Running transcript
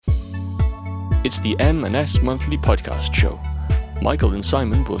It's the M&S Monthly Podcast Show. Michael and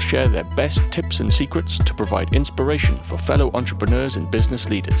Simon will share their best tips and secrets to provide inspiration for fellow entrepreneurs and business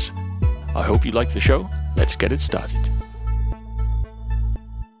leaders. I hope you like the show. Let's get it started.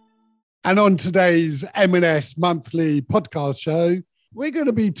 And on today's M&S Monthly Podcast Show, we're going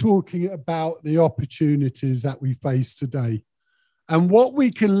to be talking about the opportunities that we face today and what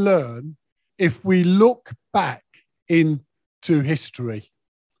we can learn if we look back into history.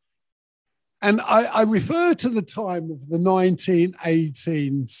 And I refer to the time of the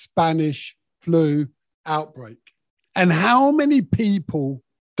 1918 Spanish flu outbreak and how many people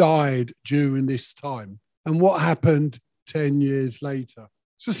died during this time and what happened 10 years later.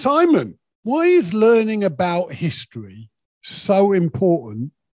 So, Simon, why is learning about history so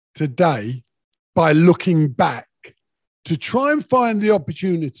important today by looking back to try and find the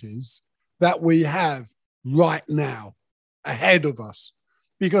opportunities that we have right now ahead of us?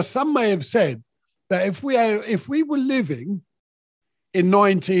 Because some may have said that if we were living in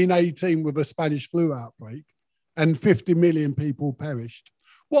 1918 with a Spanish flu outbreak and 50 million people perished,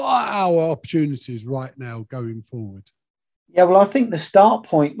 what are our opportunities right now going forward? Yeah, well, I think the start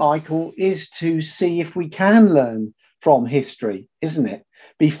point, Michael, is to see if we can learn from history, isn't it?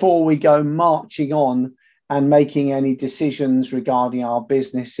 Before we go marching on and making any decisions regarding our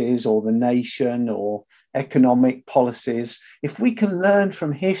businesses or the nation or economic policies. If we can learn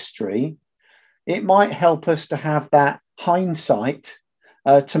from history, it might help us to have that hindsight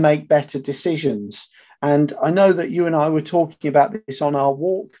to make better decisions. And I know that you and I were talking about this on our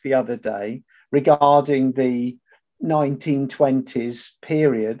walk the other day regarding the 1920s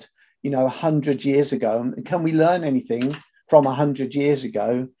period, 100 years ago. Can we learn anything from 100 years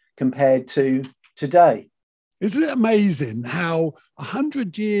ago compared to today? Isn't it amazing how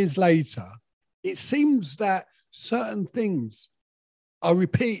 100 years later, it seems that certain things are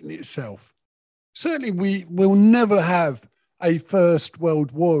repeating itself? Certainly, we will never have a First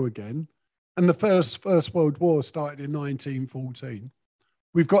World War again. And the First World War started in 1914.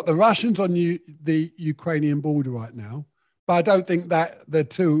 We've got the Russians on the Ukrainian border right now, but I don't think that the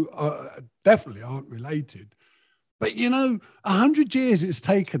two definitely aren't related. But, 100 years it's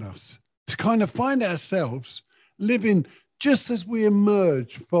taken us to kind of find ourselves living just as we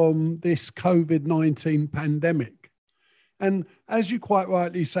emerge from this COVID-19 pandemic. And as you quite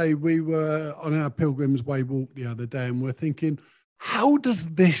rightly say, we were on our Pilgrim's Way walk the other day and we're thinking, how does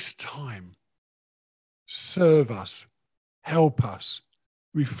this time serve us, help us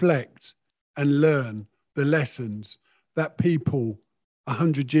reflect and learn the lessons that people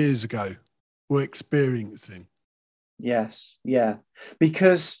 100 years ago were experiencing? Yes, yeah,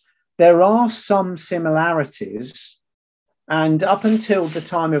 because there are some similarities. And up until the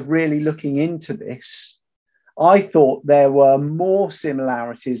time of really looking into this, I thought there were more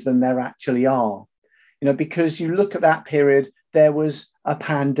similarities than there actually are. Because you look at that period, there was a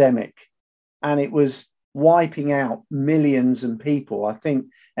pandemic and it was wiping out millions of people. I think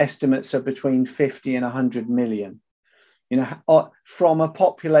estimates are between 50 and 100 million, from a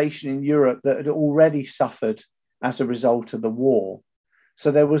population in Europe that had already suffered as a result of the war. So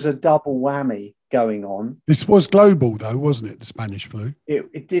there was a double whammy going on. This was global, though, wasn't it, the Spanish flu?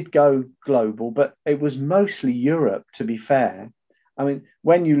 It did go global, but it was mostly Europe, to be fair. I mean,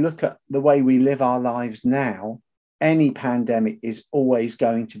 when you look at the way we live our lives now, any pandemic is always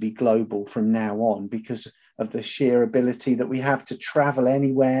going to be global from now on because of the sheer ability that we have to travel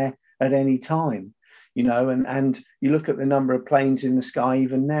anywhere at any time, and you look at the number of planes in the sky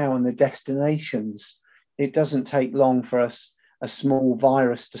even now and the destinations. It doesn't take long for a small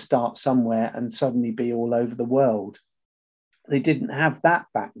virus to start somewhere and suddenly be all over the world. They didn't have that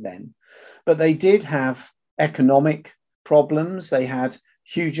back then, but they did have economic problems. They had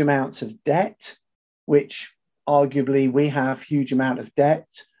huge amounts of debt, which arguably we have huge amount of debt.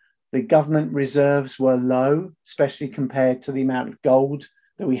 The government reserves were low, especially compared to the amount of gold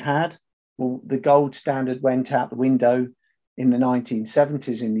that we had. Well, the gold standard went out the window in the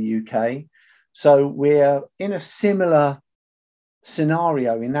 1970s in the UK. So we're in a similar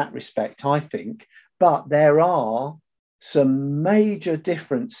scenario in that respect, I think, but there are some major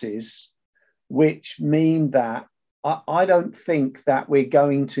differences which mean that I don't think that we're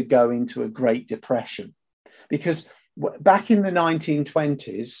going to go into a Great Depression, because back in the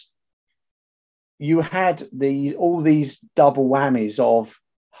 1920s, you had all these double whammies of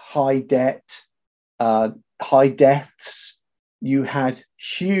high debt, high deaths. You had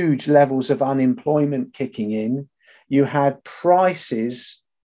huge levels of unemployment kicking in. You had prices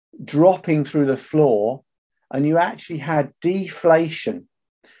dropping through the floor, and you actually had deflation.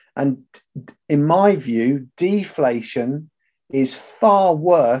 And in my view, deflation is far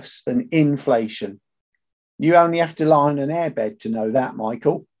worse than inflation. You only have to lie on an airbed to know that,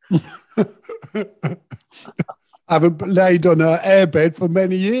 Michael. I haven't laid on an airbed for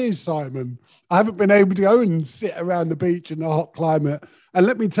many years, Simon. I haven't been able to go and sit around the beach in a hot climate. And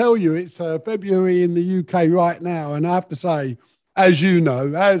let me tell you, it's February in the UK right now. And I have to say, as you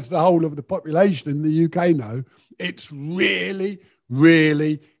know, as the whole of the population in the UK know, it's really,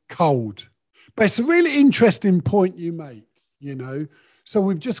 really cold. But it's a really interesting point you make, you know. So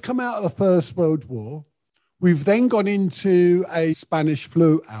we've just come out of the First World War. We've then gone into a Spanish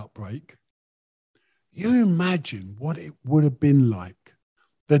flu outbreak. You imagine what it would have been like.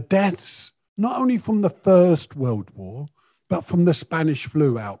 The deaths, not only from the First World War, but from the Spanish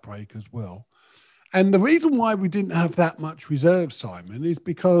flu outbreak as well. And the reason why we didn't have that much reserve, Simon, is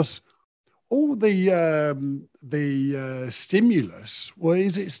because all the stimulus, well,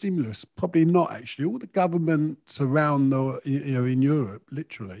 is it stimulus? Probably not, actually. All the governments around in Europe,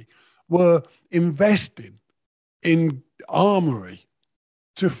 literally, were investing in armory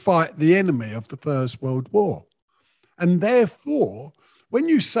to fight the enemy of the First World War. And therefore, when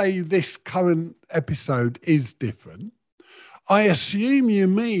you say this current episode is different, I assume you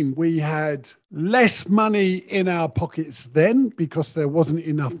mean we had less money in our pockets then because there wasn't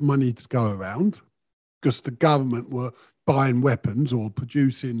enough money to go around because the government were buying weapons or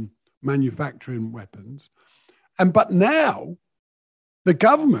manufacturing weapons. But now the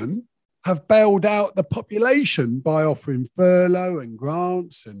government have bailed out the population by offering furlough and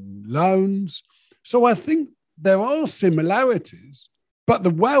grants and loans. So I think there are similarities, but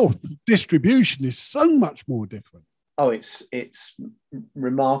the wealth distribution is so much more different. Oh, it's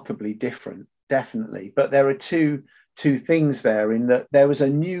remarkably different, definitely. But there are two things there, in that there was a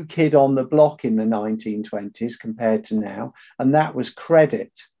new kid on the block in the 1920s compared to now, and that was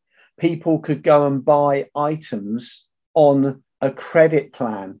credit. People could go and buy items on a credit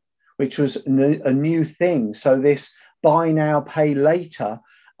plan, which was a new thing. So this buy now, pay later,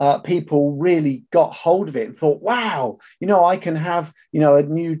 people really got hold of it and thought, wow, I can have, a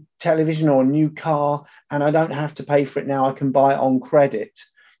new television or a new car and I don't have to pay for it now. I can buy it on credit.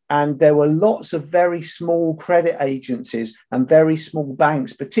 And there were lots of very small credit agencies and very small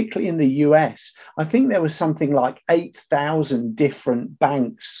banks, particularly in the US. I think there was something like 8,000 different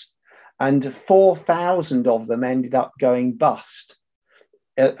banks, and 4,000 of them ended up going bust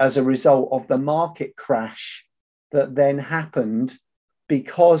as a result of the market crash that then happened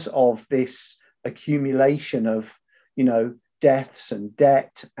because of this accumulation of, deaths and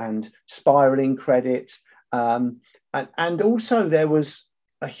debt and spiraling credit. And also there was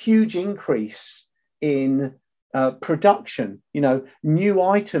a huge increase in production, new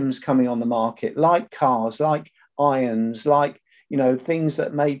items coming on the market, like cars, like irons, like, things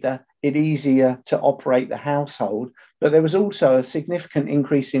that made it easier to operate the household. But there was also a significant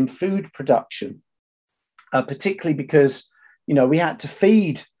increase in food production, particularly because, we had to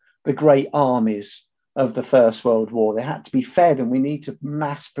feed the great armies of the First World War. They had to be fed, and we need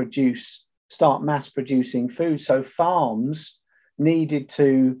to start mass producing food. So farms needed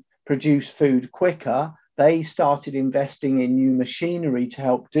to produce food quicker. They started investing in new machinery to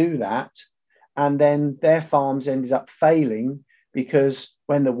help do that. And then their farms ended up failing because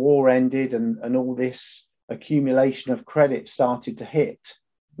when the war ended and all this accumulation of credit started to hit,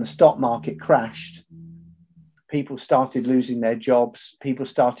 the stock market crashed, people started losing their jobs, people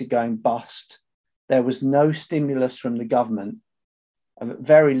started going bust. There was no stimulus from the government,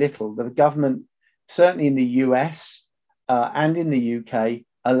 very little. The government, certainly in the US and in the UK,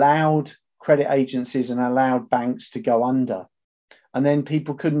 allowed credit agencies and allowed banks to go under. And then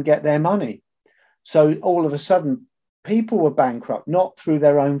people couldn't get their money. So all of a sudden, people were bankrupt, not through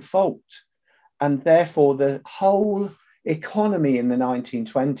their own fault. And therefore, the whole economy in the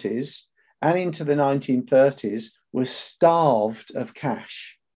 1920s and into the 1930s was starved of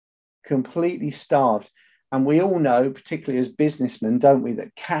cash, completely starved. And we all know, particularly as businessmen, don't we,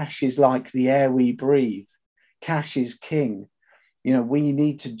 that cash is like the air we breathe. Cash is king. We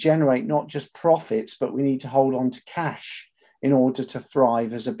need to generate not just profits, but we need to hold on to cash in order to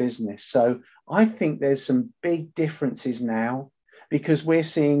thrive as a business. So I think there's some big differences now because we're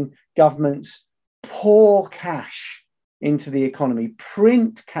seeing governments pour cash into the economy,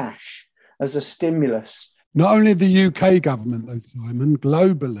 print cash as a stimulus. Not only the UK government, though, Simon,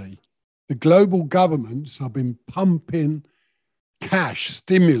 globally, the global governments have been pumping cash,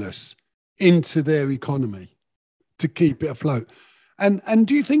 stimulus, into their economy to keep it afloat. And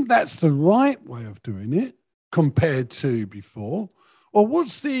do you think that's the right way of doing it compared to before? Or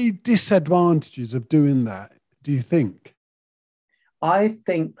what's the disadvantages of doing that, do you think? I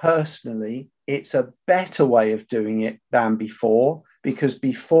think personally, it's a better way of doing it than before, because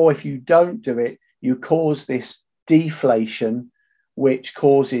before, if you don't do it, you cause this deflation, which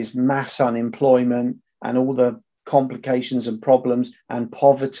causes mass unemployment and all the complications and problems and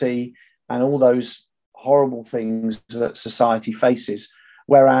poverty and all those horrible things that society faces.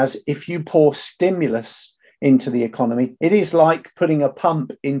 Whereas if you pour stimulus into the economy, it is like putting a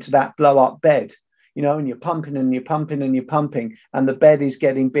pump into that blow up bed, and you're pumping and you're pumping and you're pumping, and the bed is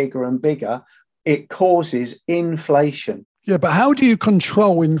getting bigger and bigger. It causes inflation. Yeah, but how do you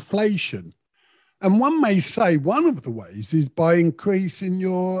control inflation? And one may say one of the ways is by increasing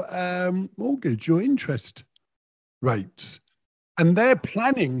your mortgage, your interest rates. And they're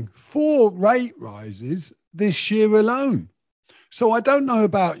planning for rate rises this year alone. So I don't know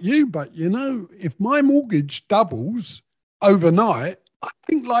about you, but, if my mortgage doubles overnight, I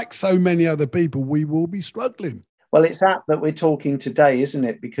think like so many other people, we will be struggling. Well, it's apt that we're talking today, isn't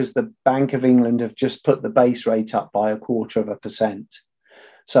it? Because the Bank of England have just put the base rate up by 0.25%.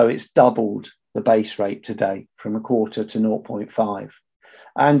 So it's doubled the base rate today from 0.25 to 0.5.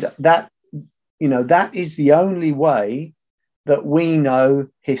 And that is the only way that we know,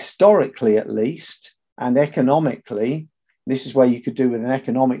 historically at least, and economically. This is where you could do with an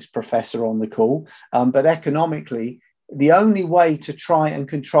economics professor on the call. But economically, the only way to try and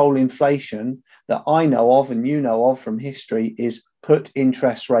control inflation that I know of and you know of from history is put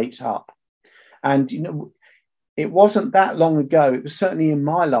interest rates up. And, it wasn't that long ago, it was certainly in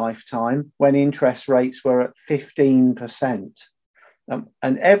my lifetime, when interest rates were at 15%.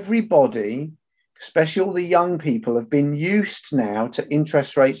 And everybody, especially all the young people, have been used now to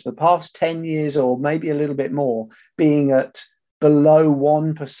interest rates for the past 10 years or maybe a little bit more being at below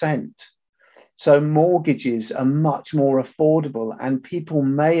 1%. So mortgages are much more affordable, and people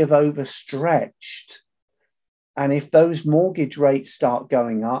may have overstretched. And if those mortgage rates start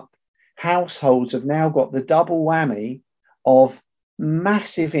going up, households have now got the double whammy of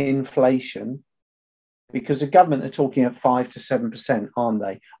massive inflation, because the government are talking at 5 to 7%, aren't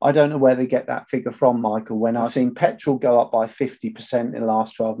they? I don't know where they get that figure from, Michael, when I've seen petrol go up by 50% in the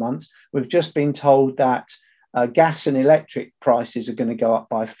last 12 months. We've just been told that gas and electric prices are going to go up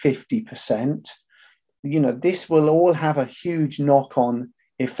by 50%. This will all have a huge knock-on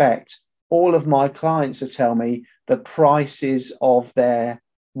effect. All of my clients are telling me the prices of their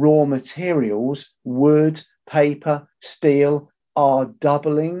raw materials, wood, paper, steel, are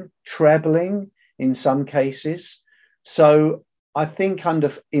doubling, trebling in some cases. So I think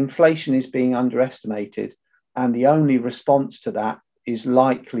inflation is being underestimated, and the only response to that is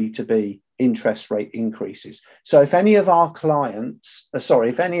likely to be interest rate increases. So if any of our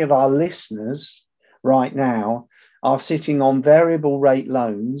listeners right now are sitting on variable rate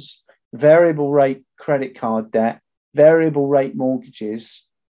loans, variable rate credit card debt, variable rate mortgages,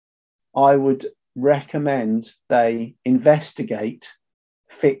 I would recommend they investigate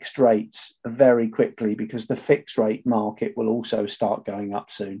fixed rates very quickly, because the fixed rate market will also start going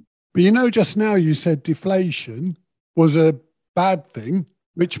up soon. But just now you said deflation was a bad thing,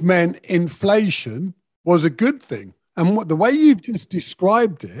 which meant inflation was a good thing. And the way you've just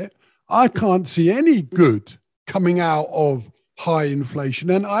described it, I can't see any good coming out of high inflation.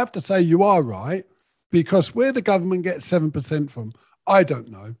 And I have to say you are right, because where the government gets 7% from, I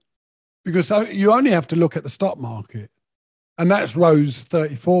don't know. Because you only have to look at the stock market, and that's rose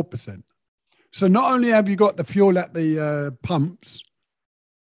 34%. So not only have you got the fuel at the pumps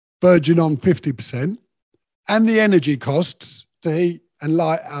verging on 50%, and the energy costs to heat and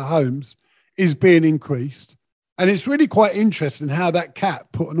light our homes is being increased. And it's really quite interesting how that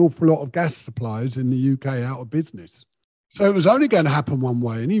cap put an awful lot of gas suppliers in the UK out of business. So it was only going to happen one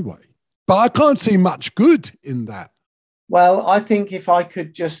way anyway. But I can't see much good in that. Well, I think if I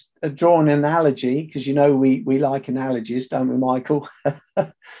could just draw an analogy, because we like analogies, don't we, Michael?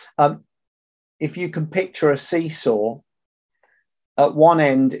 If you can picture a seesaw, at one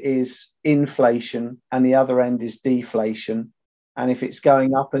end is inflation and the other end is deflation. And if it's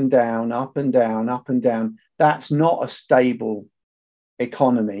going up and down, up and down, up and down, that's not a stable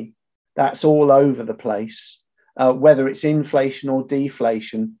economy. That's all over the place. Whether it's inflation or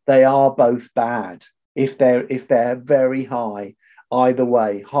deflation, they are both bad. If they're very high, either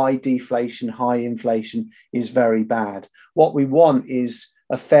way, high deflation, high inflation is very bad. What we want is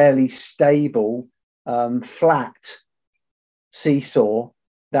a fairly stable, flat seesaw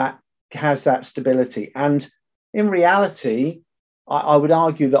that has that stability. And in reality, I would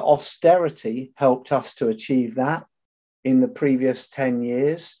argue that austerity helped us to achieve that in the previous 10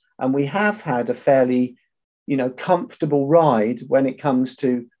 years. And we have had a fairly, comfortable ride when it comes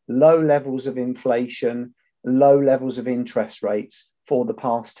to low levels of inflation, low levels of interest rates for the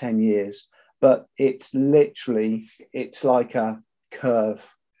past 10 years. but it's like a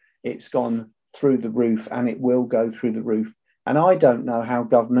curve. It's gone through the roof, and it will go through the roof. And I don't know how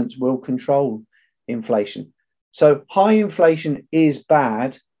governments will control inflation. So high inflation is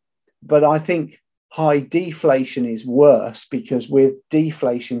bad, but I think high deflation is worse, because with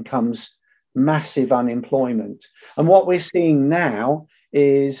deflation comes massive unemployment. And what we're seeing now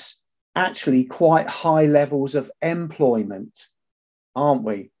is actually quite high levels of employment, aren't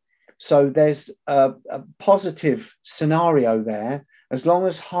we? So there's a positive scenario there. As long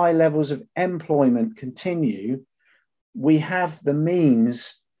as high levels of employment continue, we have the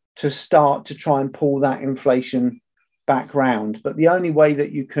means to start to try and pull that inflation back round. But the only way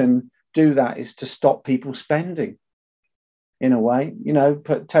that you can do that is to stop people spending, in a way,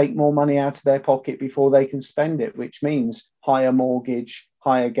 take more money out of their pocket before they can spend it, which means higher mortgage,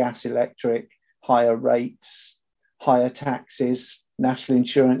 higher gas, electric, higher rates, higher taxes, national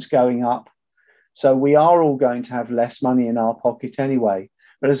insurance going up. So we are all going to have less money in our pocket anyway.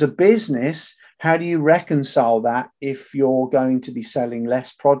 But as a business, how do you reconcile that if you're going to be selling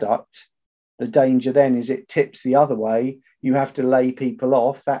less product? The danger then is it tips the other way. You have to lay people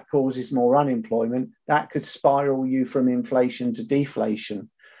off. That causes more unemployment. That could spiral you from inflation to deflation.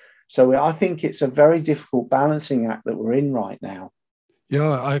 So I think it's a very difficult balancing act that we're in right now.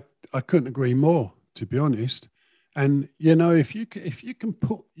 Yeah, I couldn't agree more, to be honest. And, if you can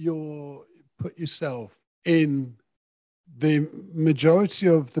put yourself in the majority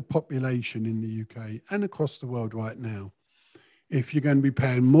of the population in the UK and across the world right now, if you're going to be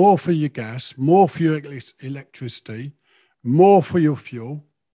paying more for your gas, more for your electricity, more for your fuel,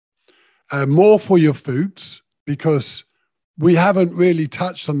 more for your foods, because we haven't really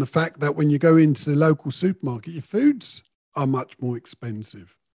touched on the fact that when you go into the local supermarket, your foods are much more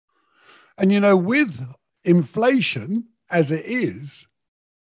expensive. And, with inflation as it is,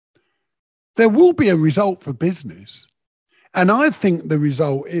 there will be a result for business. And I think the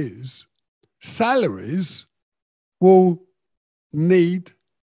result is salaries will need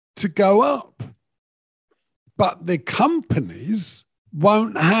to go up. But the companies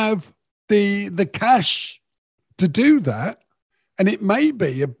won't have the cash to do that. And it may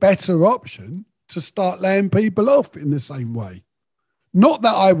be a better option to start laying people off in the same way. Not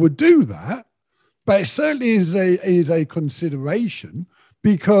that I would do that, but it certainly is a consideration,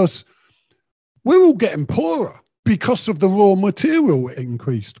 because we're all getting poorer because of the raw material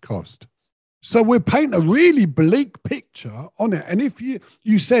increased cost. So we're painting a really bleak picture on it. And if you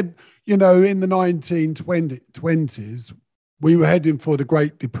said, in the 1920s, we were heading for the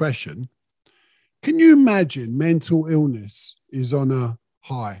Great Depression, can you imagine mental illness is on a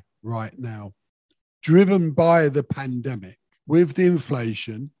high right now, driven by the pandemic, with the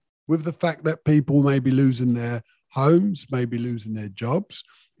inflation, with the fact that people may be losing their homes, may be losing their jobs.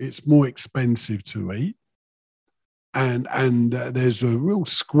 It's more expensive to eat. And there's a real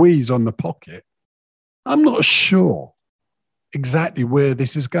squeeze on the pocket. I'm not sure exactly where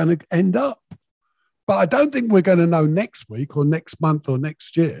this is going to end up, but I don't think we're going to know next week or next month or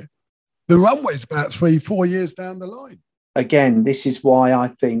next year. The runway's about 3-4 years down the line. Again, this is why I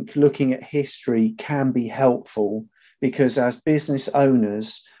think looking at history can be helpful, because as business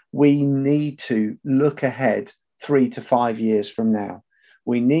owners, we need to look ahead 3 to 5 years from now.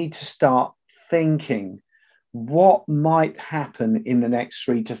 We need to start thinking, what might happen in the next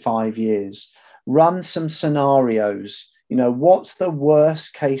 3 to 5 years? Run some scenarios. What's the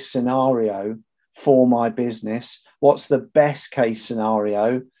worst case scenario for my business? What's the best case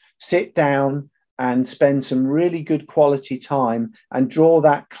scenario? Sit down and spend some really good quality time and draw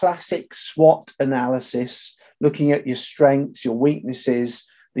that classic SWOT analysis, looking at your strengths, your weaknesses,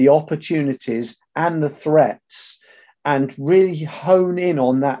 the opportunities and the threats, and really hone in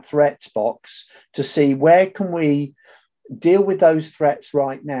on that threats box to see where can we deal with those threats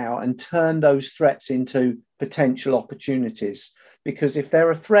right now and turn those threats into potential opportunities. Because if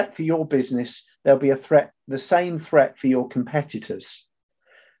they're a threat for your business, there'll be the same threat for your competitors.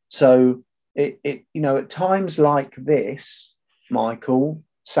 So at times like this, Michael,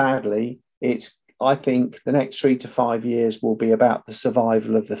 sadly, I think the next 3 to 5 years will be about the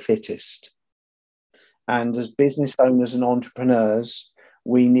survival of the fittest. And as business owners and entrepreneurs,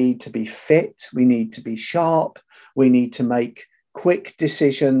 we need to be fit, we need to be sharp, we need to make quick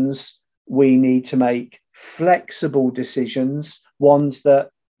decisions, we need to make flexible decisions, ones that,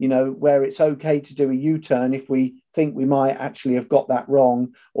 where it's okay to do a U-turn if we think we might actually have got that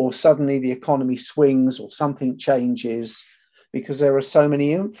wrong, or suddenly the economy swings or something changes, because there are so many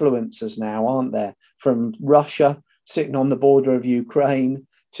influencers now, aren't there? From Russia sitting on the border of Ukraine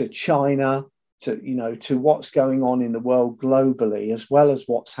to China to what's going on in the world globally, as well as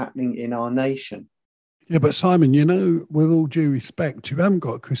what's happening in our nation. Yeah, but Simon, with all due respect, you haven't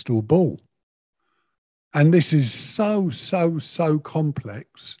got a crystal ball. And this is so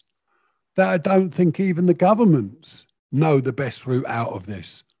complex that I don't think even the governments know the best route out of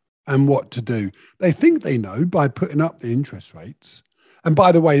this and what to do. They think they know by putting up the interest rates. And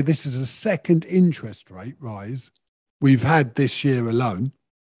by the way, this is a second interest rate rise we've had this year alone.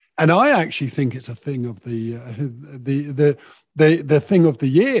 And I actually think it's a thing of the thing of the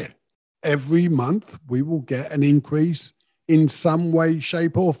year. Every month we will get an increase in some way,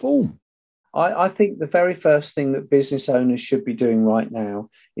 shape, or form. I think the very first thing that business owners should be doing right now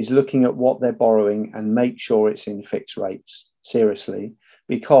is looking at what they're borrowing and make sure it's in fixed rates, seriously,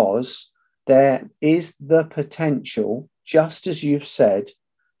 because there is the potential, just as you've said,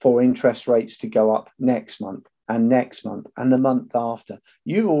 for interest rates to go up next month and the month after.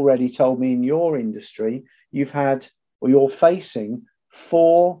 You've already told me in your industry, you're facing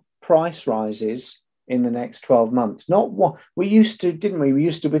 4 price rises in the next 12 months. Not what we used to, didn't we? We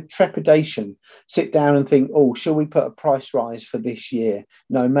used to, with trepidation, sit down and think, oh, shall we put a price rise for this year?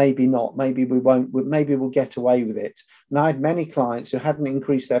 No, maybe not. Maybe we won't. Maybe we'll get away with it. And I had many clients who hadn't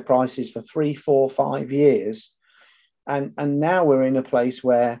increased their prices for 3, 4, 5 years. And now we're in a place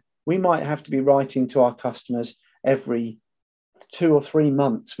where we might have to be writing to our customers every 2 or 3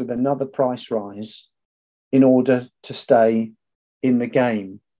 months with another price rise in order to stay in the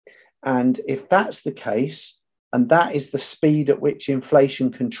game. And if that's the case, and that is the speed at which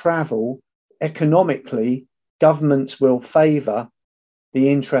inflation can travel, economically, governments will favour the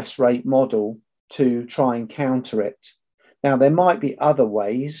interest rate model to try and counter it. Now, there might be other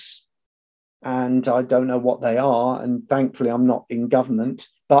ways, and I don't know what they are, and thankfully I'm not in government,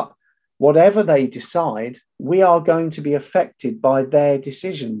 but whatever they decide, we are going to be affected by their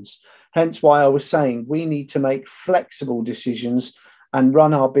decisions. Hence why I was saying we need to make flexible decisions and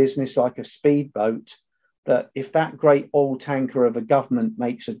run our business like a speedboat, that if that great oil tanker of a government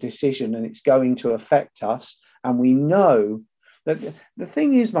makes a decision and it's going to affect us, and we know that the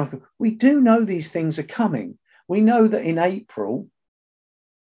thing is, Michael, we do know these things are coming. We know that in April,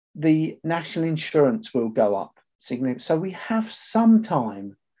 the national insurance will go up significantly. So we have some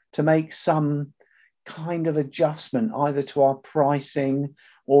time to make some kind of adjustment, either to our pricing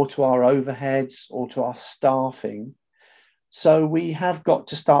or to our overheads or to our staffing. So we have got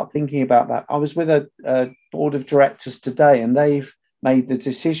to start thinking about that. I was with a board of directors today, and they've made the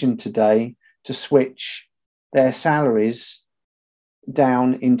decision today to switch their salaries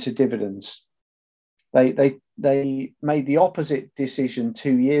down into dividends. They made the opposite decision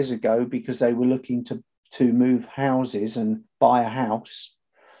 2 years ago because they were looking to move houses and buy a house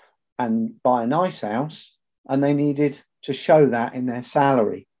and buy a nice house, and they needed to show that in their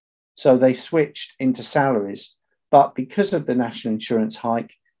salary. So they switched into salaries. But because of the national insurance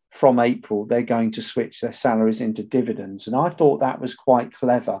hike from April, they're going to switch their salaries into dividends. And I thought that was quite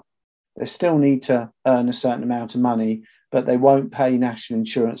clever. They still need to earn a certain amount of money, but they won't pay national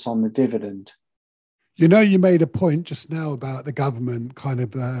insurance on the dividend. You made a point just now about the government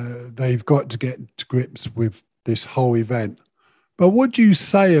they've got to get to grips with this whole event. But what do you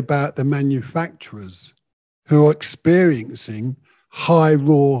say about the manufacturers who are experiencing high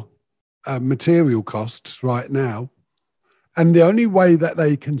raw material costs right now, and the only way that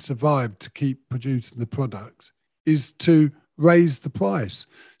they can survive to keep producing the products is to raise the price?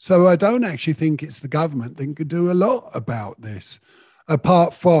 So I don't actually think it's the government that can do a lot about this,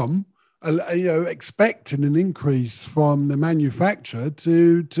 apart from expecting an increase from the manufacturer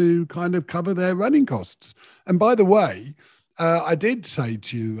to kind of cover their running costs. And by the way, I did say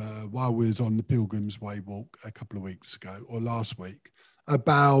to you while we was on the Pilgrim's Way walk a couple of weeks ago or last week,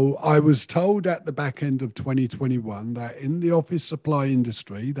 I was told at the back end of 2021 that in the office supply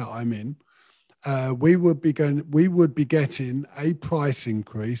industry that I'm in, we would be getting a price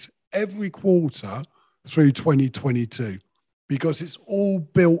increase every quarter through 2022 because it's all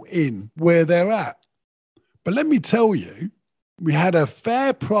built in where they're at. But let me tell you, we had a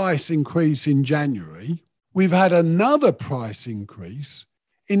fair price increase in January. We've had another price increase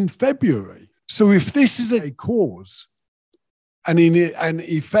in February. So if this is a cause and in an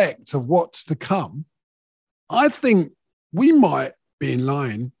effect of what's to come, I think we might be in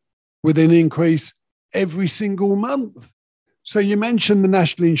line with an increase every single month. So you mentioned the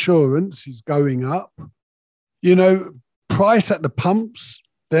national insurance is going up. Price at the pumps,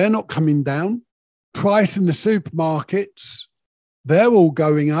 they're not coming down. Price in the supermarkets, they're all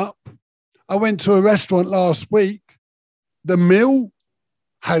going up. I went to a restaurant last week. The meal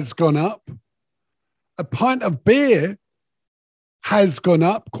has gone up. A pint of beer has gone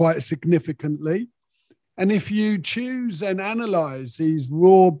up quite significantly. And if you choose and analyze these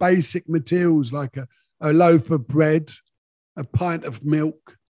raw basic materials like a loaf of bread, a pint of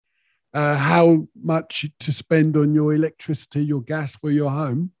milk, how much to spend on your electricity, your gas for your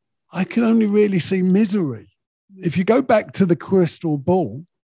home, I can only really see misery. If you go back to the crystal ball,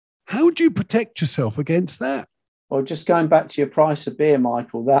 how do you protect yourself against that? Well, just going back to your price of beer,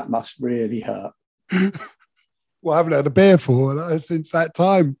 Michael, that must really hurt. Well, I haven't had a beer since that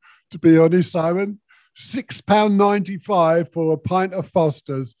time, to be honest, Simon. £6.95 for a pint of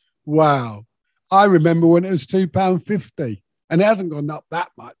Foster's. Wow. I remember when it was £2.50. And it hasn't gone up that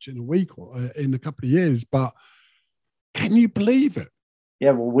much in a week or in a couple of years. But can you believe it?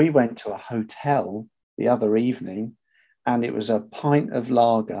 Yeah, well, we went to a hotel the other evening and it was a pint of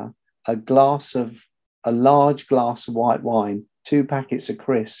lager, a large glass of white wine, 2 packets of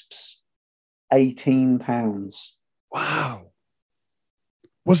crisps, £18. Wow.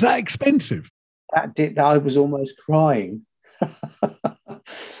 Was that expensive? I was almost crying.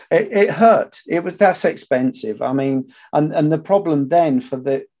 It hurt. That's expensive. I mean, and the problem then for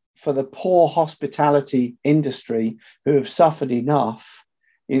the poor hospitality industry who have suffered enough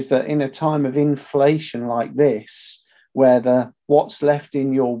is that in a time of inflation like this, where what's left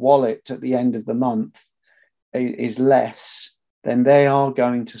in your wallet at the end of the month is less, then they are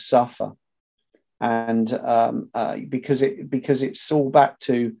going to suffer. And because it's all back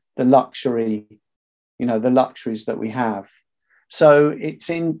to the luxury, the luxuries that we have. So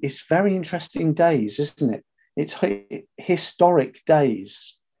it's very interesting days, isn't it? It's historic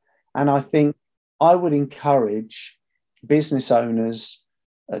days. And I think I would encourage business owners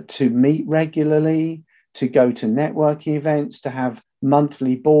to meet regularly, to go to networking events, to have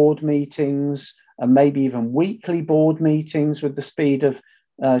monthly board meetings, and maybe even weekly board meetings with the speed of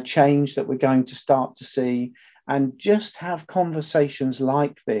change that we're going to start to see, and just have conversations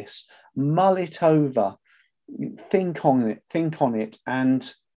like this, mull it over, think on it,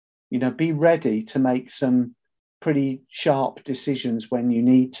 and be ready to make some pretty sharp decisions when you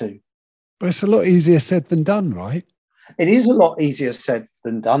need to. But it's a lot easier said than done, right? It is a lot easier said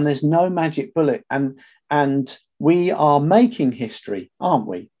than done. There's no magic bullet, and we are making history, aren't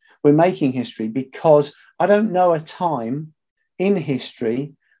we? We're making history because I don't know a time in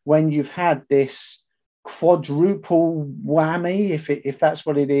history when you've had this quadruple whammy, if that's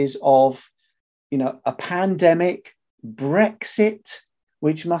what it is, of a pandemic, Brexit,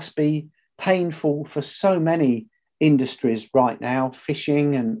 which must be painful for so many industries right now,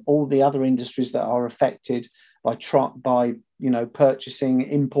 fishing and all the other industries that are affected by purchasing,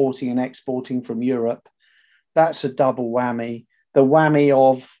 importing and exporting from Europe. That's a double whammy. The whammy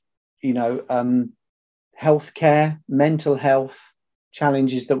of healthcare, mental health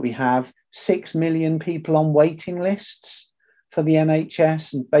challenges that we have, 6 million people on waiting lists for the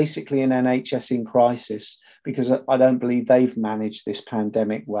NHS, and basically an NHS in crisis, because I don't believe they've managed this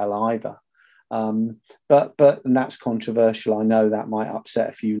pandemic well either. But and that's controversial. I know that might upset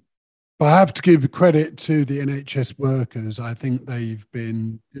a few. But I have to give credit to the NHS workers. I think they've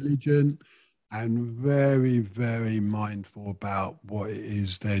been diligent and very, very mindful about what it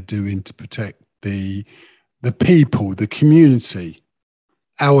is they're doing to protect the people, the community,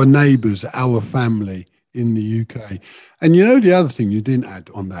 our neighbours, our family in the UK. And the other thing you didn't add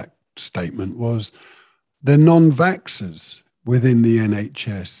on that statement was the non-vaxxers within the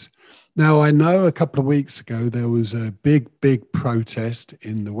NHS. Now, I know a couple of weeks ago there was a big protest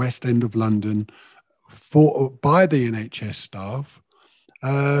in the West End of London by the NHS staff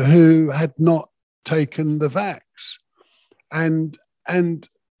who had not taken the vax. And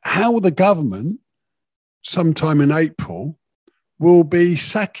how the government, sometime in April, will be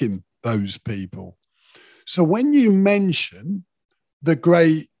sacking those people. So when you mention the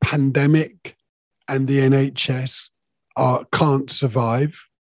great pandemic and the NHS can't survive,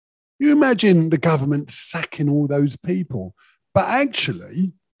 you imagine the government sacking all those people. But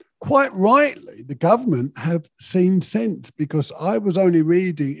actually, quite rightly, the government have seen sense, because I was only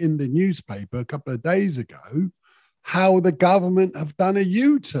reading in the newspaper a couple of days ago how the government have done a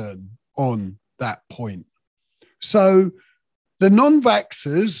U-turn on that point. So the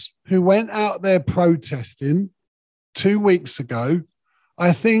non-vaxxers who went out there protesting 2 weeks ago,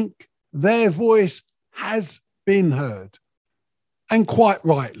 I think their voice has been heard, and quite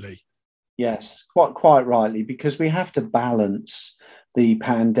rightly. Yes, quite rightly, because we have to balance the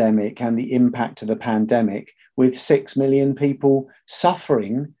pandemic and the impact of the pandemic with 6 million people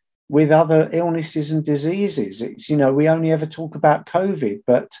suffering with other illnesses and diseases. It's, we only ever talk about COVID,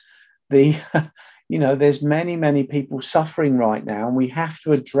 but the there's many people suffering right now, and we have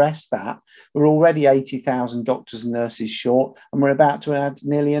to address that. We're already 80,000 doctors and nurses short, and we're about to add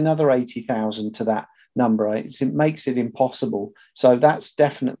nearly another 80,000 to that number. It makes it impossible. So that's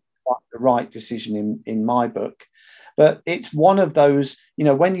definitely the right decision in my book. But it's one of those,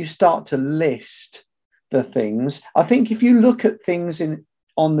 when you start to list the things, I think if you look at things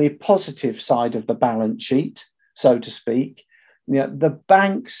on the positive side of the balance sheet, so to speak, the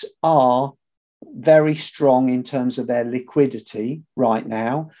banks are very strong in terms of their liquidity right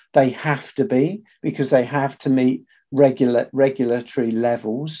now. They have to be, because they have to meet regulatory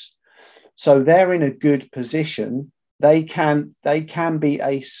levels. So they're in a good position. They can be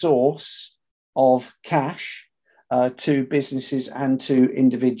a source of cash to businesses and to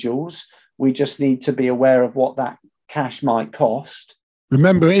individuals. We just need to be aware of what that cash might cost.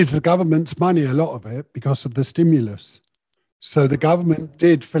 Remember, it is the government's money, a lot of it, because of the stimulus. So the government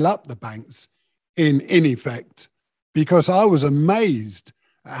did fill up the banks in effect, because I was amazed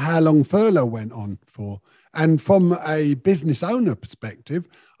at how long furlough went on for. And from a business owner perspective,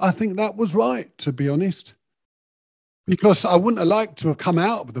 I think that was right, to be honest, because I wouldn't have liked to have come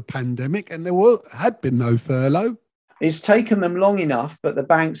out of the pandemic and had been no furlough. It's taken them long enough, but the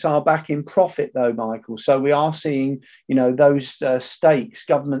banks are back in profit though, Michael. So we are seeing, those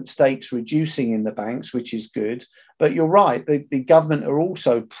government stakes reducing in the banks, which is good. But you're right, the government are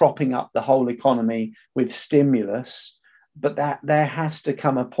also propping up the whole economy with stimulus. But that there has to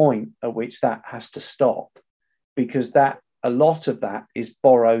come a point at which that has to stop, because a lot of that is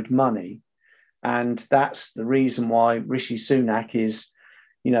borrowed money. And that's the reason why Rishi Sunak is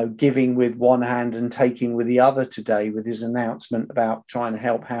giving with one hand and taking with the other today, with his announcement about trying to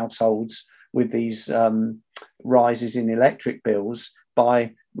help households with these rises in electric bills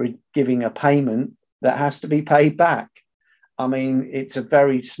by giving a payment that has to be paid back. I mean, it's a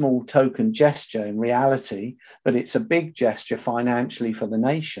very small token gesture in reality, but it's a big gesture financially for the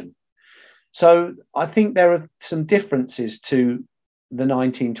nation. So I think there are some differences to the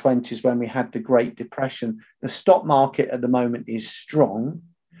 1920s when we had the Great Depression. The stock market at the moment is strong.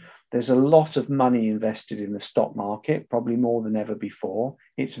 There's a lot of money invested in the stock market, probably more than ever before.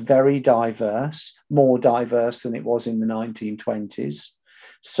 It's very diverse, more diverse than it was in the 1920s.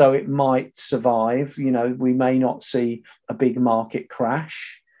 So it might survive. We may not see a big market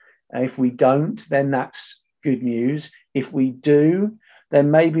crash. If we don't, then that's good news. If we do,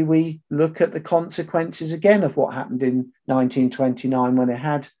 then maybe we look at the consequences again of what happened in 1929 when they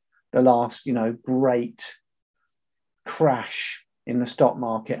had the last, great crash in the stock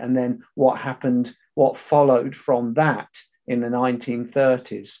market, and then what followed from that in the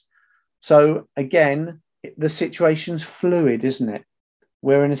 1930s. So again, the situation's fluid, isn't it?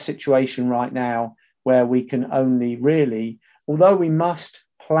 We're in a situation right now where we can only really, although we must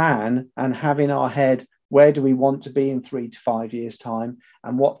plan and have in our head, where do we want to be in 3 to 5 years' time,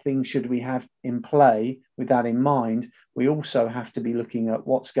 and what things should we have in play with that in mind, we also have to be looking at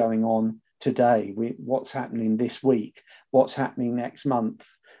what's going on today, what's happening this week, what's happening next month,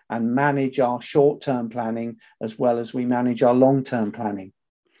 and manage our short-term planning as well as we manage our long-term planning.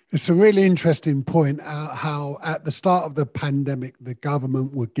 It's a really interesting point how at the start of the pandemic, the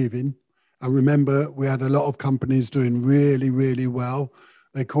government were giving. I remember we had a lot of companies doing really, really well.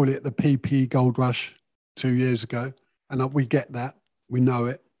 They call it the PPE gold rush 2 years ago. And we get that. We know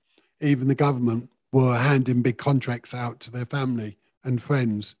it. Even the government were handing big contracts out to their family and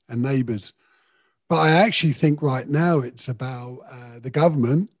friends and neighbours. But I actually think right now it's about the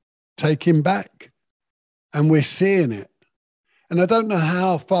government taking back. And we're seeing it. And I don't know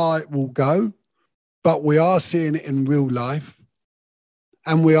how far it will go, but we are seeing it in real life.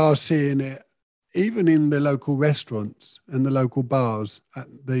 And we are seeing it even in the local restaurants and the local bars, at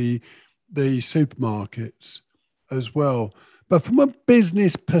the supermarkets as well. But from a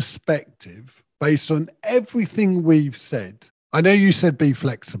business perspective, based on everything we've said, I know you said be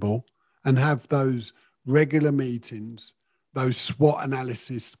flexible and have those regular meetings, those SWOT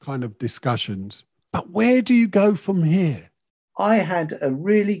analysis kind of discussions. But where do you go from here? I had a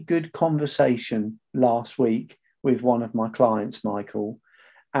really good conversation last week with one of my clients, Michael.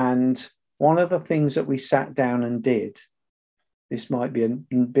 And one of the things that we sat down and did, this might be a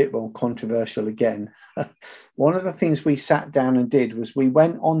bit more controversial again. One of the things we sat down and did was we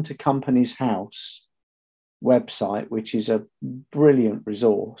went onto Companies House website, which is a brilliant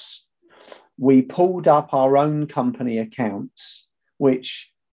resource. We pulled up our own company accounts,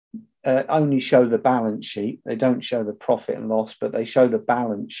 which only show the balance sheet. They don't show the profit and loss, but they show the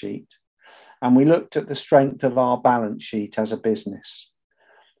balance sheet. And we looked at the strength of our balance sheet as a business.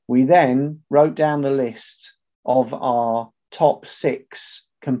 We then wrote down the list of our top 6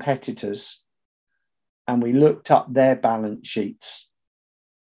 competitors and we looked up their balance sheets.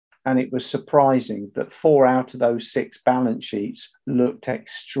 And it was surprising that 4 out of those 6 balance sheets looked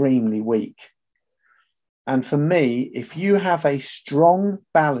extremely weak. And for me, if you have a strong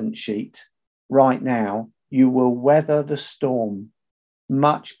balance sheet right now, you will weather the storm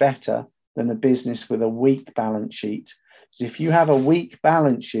much better than a business with a weak balance sheet. Because if you have a weak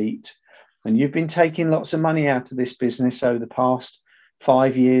balance sheet and you've been taking lots of money out of this business over the past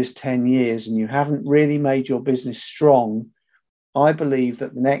 5 years, 10 years, and you haven't really made your business strong, I believe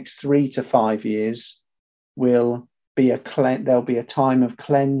that the next 3 to 5 years will be there'll be a time of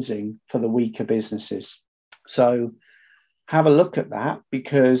cleansing for the weaker businesses. So have a look at that,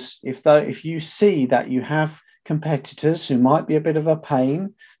 because if you see that you have competitors who might be a bit of a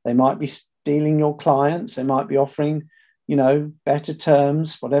pain, they might be stealing your clients, they might be offering, better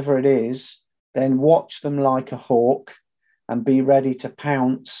terms, whatever it is, then watch them like a hawk and be ready to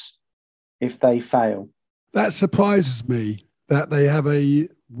pounce if they fail. That surprises me that they have a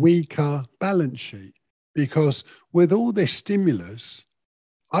weaker balance sheet, because with all this stimulus,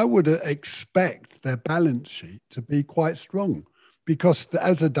 I would expect their balance sheet to be quite strong, because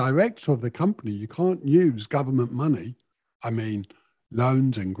as a director of the company, you can't use government money,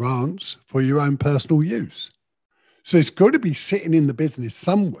 loans and grants, for your own personal use. So it's got to be sitting in the business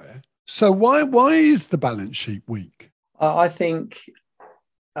somewhere. So why is the balance sheet weak? I think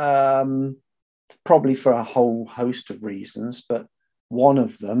probably for a whole host of reasons, but one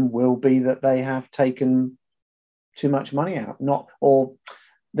of them will be that they have taken too much money out, or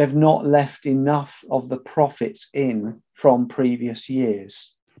they've not left enough of the profits in from previous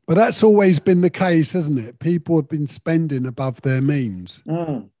years. But that's always been the case, hasn't it? People have been spending above their means.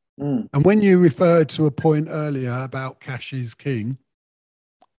 And when you referred to a point earlier about cash is king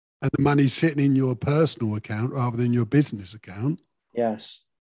and the money sitting in your personal account rather than your business account. Yes.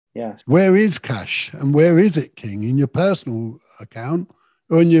 Where is cash and where is it king? In your personal account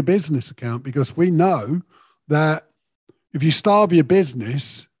or in your business account? Because we know that if you starve your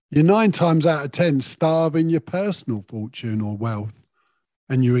business, you're 9 times out of 10 starving your personal fortune or wealth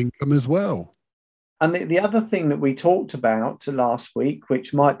and your income as well. And the other thing that we talked about last week,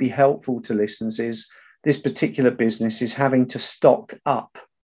 which might be helpful to listeners, is this particular business is having to stock up.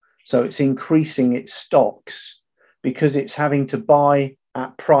 So it's increasing its stocks because it's having to buy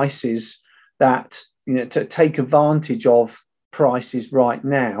at prices that, to take advantage of prices right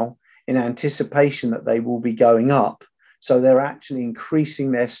now in anticipation that they will be going up. So they're actually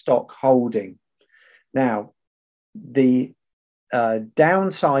increasing their stock holding. Now, the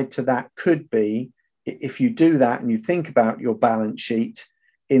downside to that could be, if you do that and you think about your balance sheet,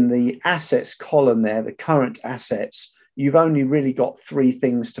 in the assets column there, the current assets, you've only really got 3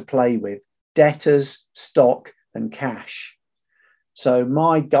 things to play with: debtors, stock, and cash. So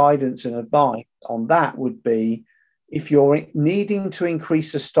my guidance and advice on that would be, if you're needing to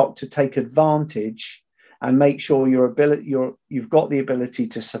increase the stock to take advantage and make sure you've got the ability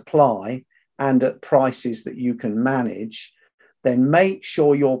to supply and at prices that you can manage, then make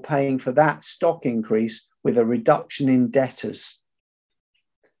sure you're paying for that stock increase with a reduction in debtors,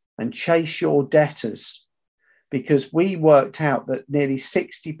 and chase your debtors, because we worked out that nearly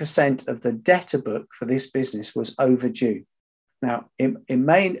 60% of the debtor book for this business was overdue. Now, it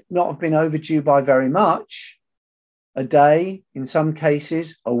may not have been overdue by very much, a day in some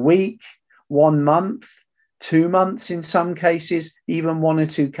cases, a week, 1 month, 2 months in some cases, even 1 or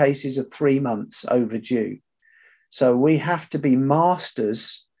 2 cases of 3 months overdue. So we have to be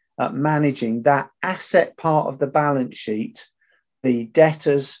masters at managing that asset part of the balance sheet, the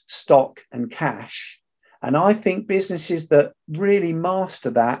debtors, stock, and cash. And I think businesses that really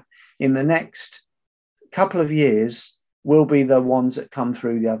master that in the next couple of years will be the ones that come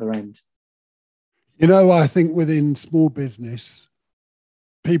through the other end. I think within small business,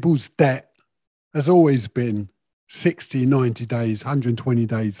 people's debt has always been 60, 90 days, 120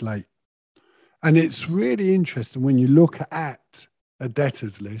 days late. And it's really interesting when you look at a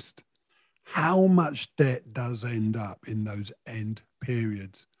debtors list, how much debt does end up in those end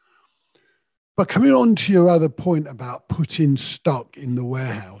periods. But coming on to your other point about putting stock in the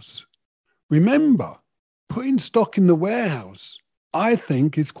warehouse, remember, putting stock in the warehouse, I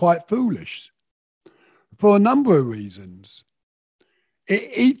think, is quite foolish for a number of reasons.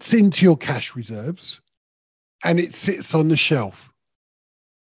 It eats into your cash reserves and it sits on the shelf.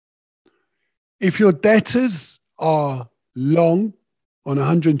 If your debtors are long on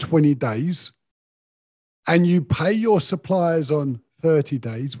 120 days and you pay your suppliers on 30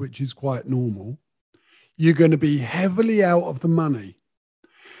 days, which is quite normal, you're going to be heavily out of the money.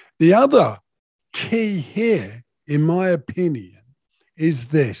 The other key here, in my opinion, is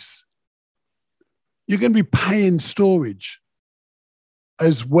this. you're going to be paying storage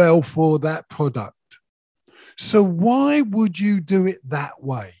as well for that product. So why would you do it that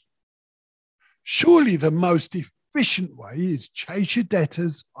way? Surely the most efficient way is chase your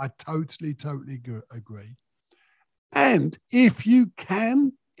debtors. I totally agree. And if you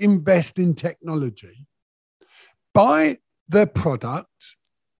can invest in technology, buy the product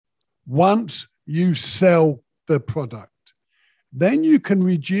once you sell the product. Then you can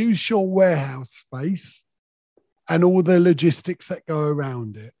reduce your warehouse space and all the logistics that go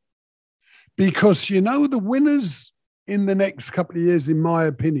around it. Because, you know, the winners in the next couple of years, in my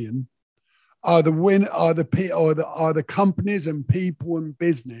opinion, are the companies and people and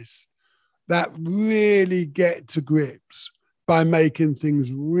business that really get to grips by making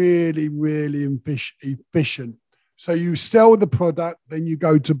things really, really efficient. So you sell the product, then you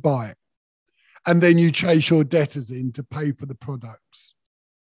go to buy it. And then you chase your debtors in to pay for the products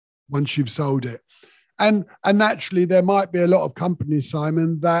once you've sold it. And naturally, there might be a lot of companies,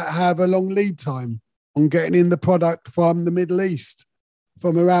 Simon, that have a long lead time on getting in the product from the Middle East,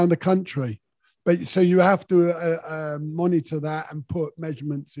 from around the country. But so you have to monitor that and put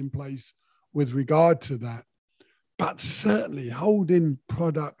measurements in place with regard to that. But certainly holding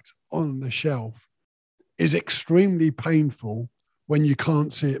product on the shelf is extremely painful when you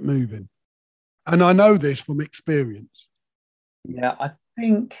can't see it moving. And I know this from experience. Yeah, I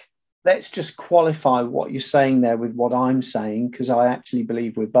think let's just qualify what you're saying there with what I'm saying, because I actually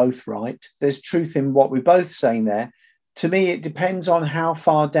believe we're both right. There's truth in what we're both saying there. To me, it depends on how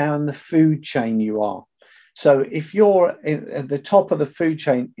far down the food chain you are. So if you're at the top of the food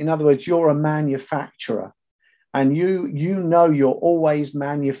chain, in other words, you're a manufacturer and you know you're always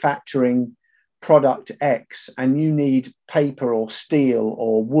manufacturing product X and you need paper or steel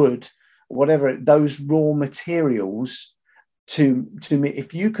or wood, whatever, those raw materials to me,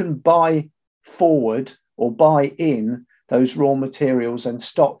 if you can buy forward or buy in those raw materials and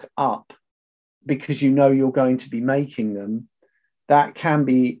stock up because you know you're going to be making them, that can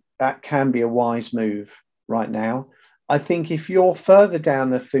be a wise move right now. I think if you're further down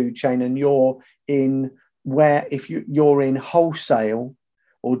the food chain and you're in you're in wholesale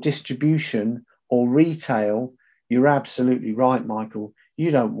or distribution or retail, you're absolutely right, Michael.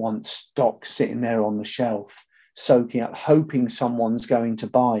 You don't want stock sitting there on the shelf, soaking up, hoping someone's going to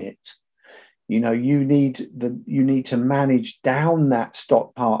buy it. You know, you need to manage down that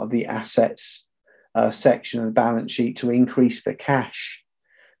stock part of the assets section of the balance sheet to increase the cash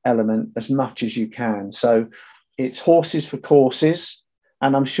element as much as you can. So it's horses for courses.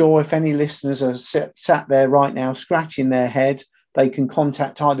 And I'm sure if any listeners are sat there right now scratching their head, they can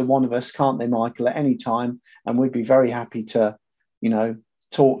contact either one of us, can't they, Michael, at any time? And we'd be very happy to,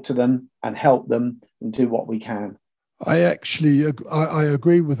 talk to them and help them and do what we can. I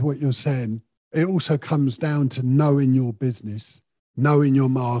agree with what you're saying. It also comes down to knowing your business, knowing your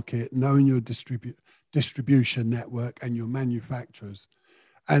market, knowing your distribution network and your manufacturers,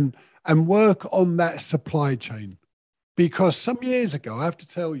 and work on that supply chain. Because some years ago, I have to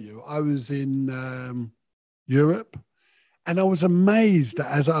tell you, I was in Europe, and I was amazed that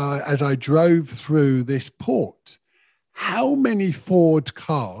as I drove through this port, how many Ford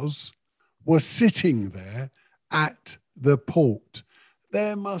cars were sitting there at the port.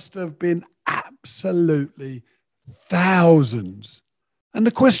 There must have been absolutely thousands. And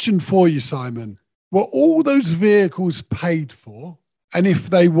the question for you, Simon, were all those vehicles paid for? And if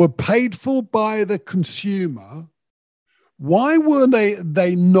they were paid for by the consumer, why were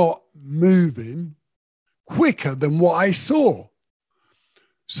they not moving quicker than what I saw?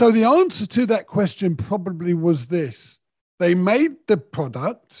 So the answer to that question probably was this. They made the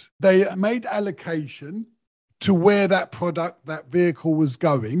product, they made allocation to where that vehicle was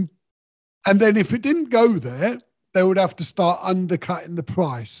going. And then if it didn't go there, they would have to start undercutting the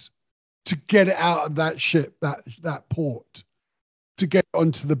price to get it out of that ship, that port, to get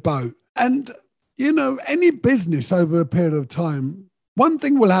onto the boat. And, any business over a period of time, one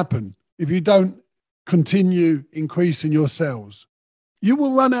thing will happen if you don't continue increasing your sales. You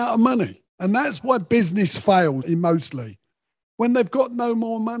will run out of money. And that's why business fails mostly, when they've got no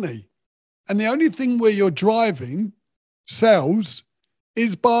more money. And the only thing where you're driving sales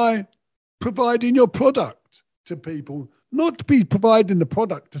is by providing your product to people, not to be providing the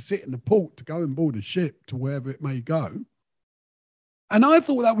product to sit in the port, to go and board a ship to wherever it may go. And I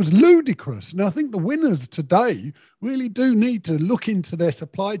thought that was ludicrous. And I think the winners today really do need to look into their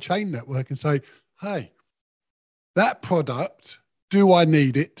supply chain network and say, hey, that product, do I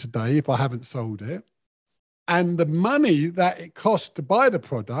need it today if I haven't sold it? And the money that it costs to buy the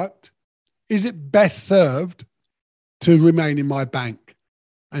product, is it best served to remain in my bank?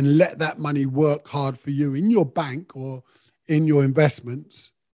 and let that money work hard for you in your bank or in your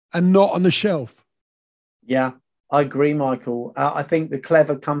investments and not on the shelf. Yeah, I agree, Michael. I think the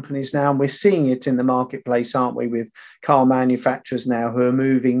clever companies now, and we're seeing it in the marketplace, aren't we, with car manufacturers now who are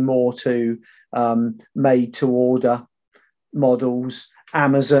moving more to made to order models.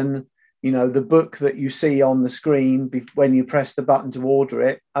 Amazon, the book that you see on the screen when you press the button to order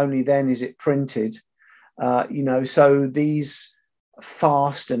it, only then is it printed. So these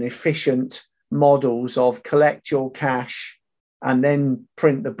fast and efficient models of collect your cash and then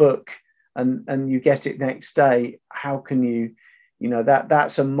print the book and you get it next day. How can you,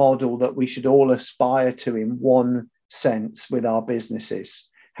 that's a model that we should all aspire to in one sense with our businesses.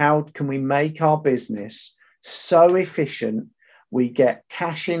 How can we make our business so efficient? We get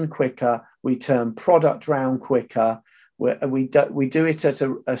cash in quicker, we turn product around quicker, we do it at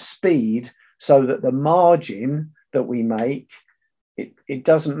a speed so that the margin that we make, it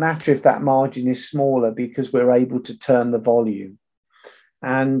doesn't matter if that margin is smaller because we're able to turn the volume.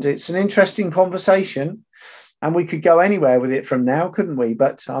 And it's an interesting conversation, and we could go anywhere with it from now, couldn't we?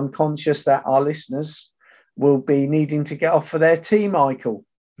 But I'm conscious that our listeners will be needing to get off for their tea, Michael.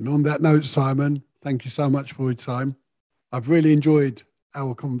 And on that note, Simon, thank you so much for your time. I've really enjoyed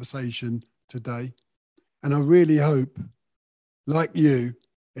our conversation today, and I really hope, like you,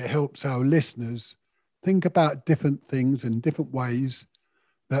 it helps our listeners think about different things in different ways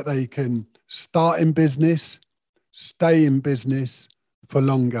that they can start in business, stay in business for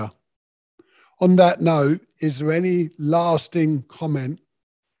longer. On that note, is there any lasting comment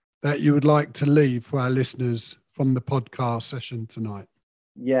that you would like to leave for our listeners from the podcast session tonight?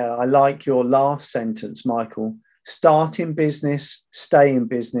 Yeah, I like your last sentence, Michael. Start in business, stay in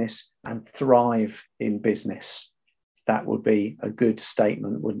business, and thrive in business. That would be a good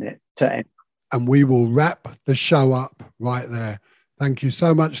statement, wouldn't it, to end? And we will wrap the show up right there. Thank you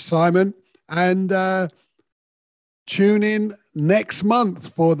so much, Simon. And tune in next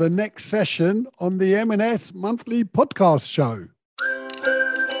month for the next session on the M&S Monthly Podcast Show.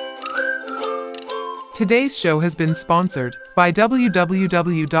 Today's show has been sponsored by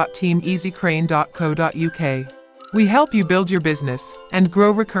www.teameasycrane.co.uk. We help you build your business and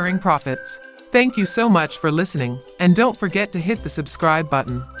grow recurring profits. Thank you so much for listening, and don't forget to hit the subscribe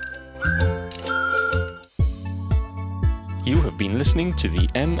button. You have been listening to the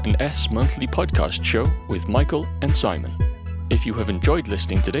M&S Monthly Podcast Show with Michael and Simon. If you have enjoyed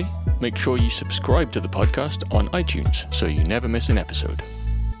listening today, make sure you subscribe to the podcast on iTunes so you never miss an episode.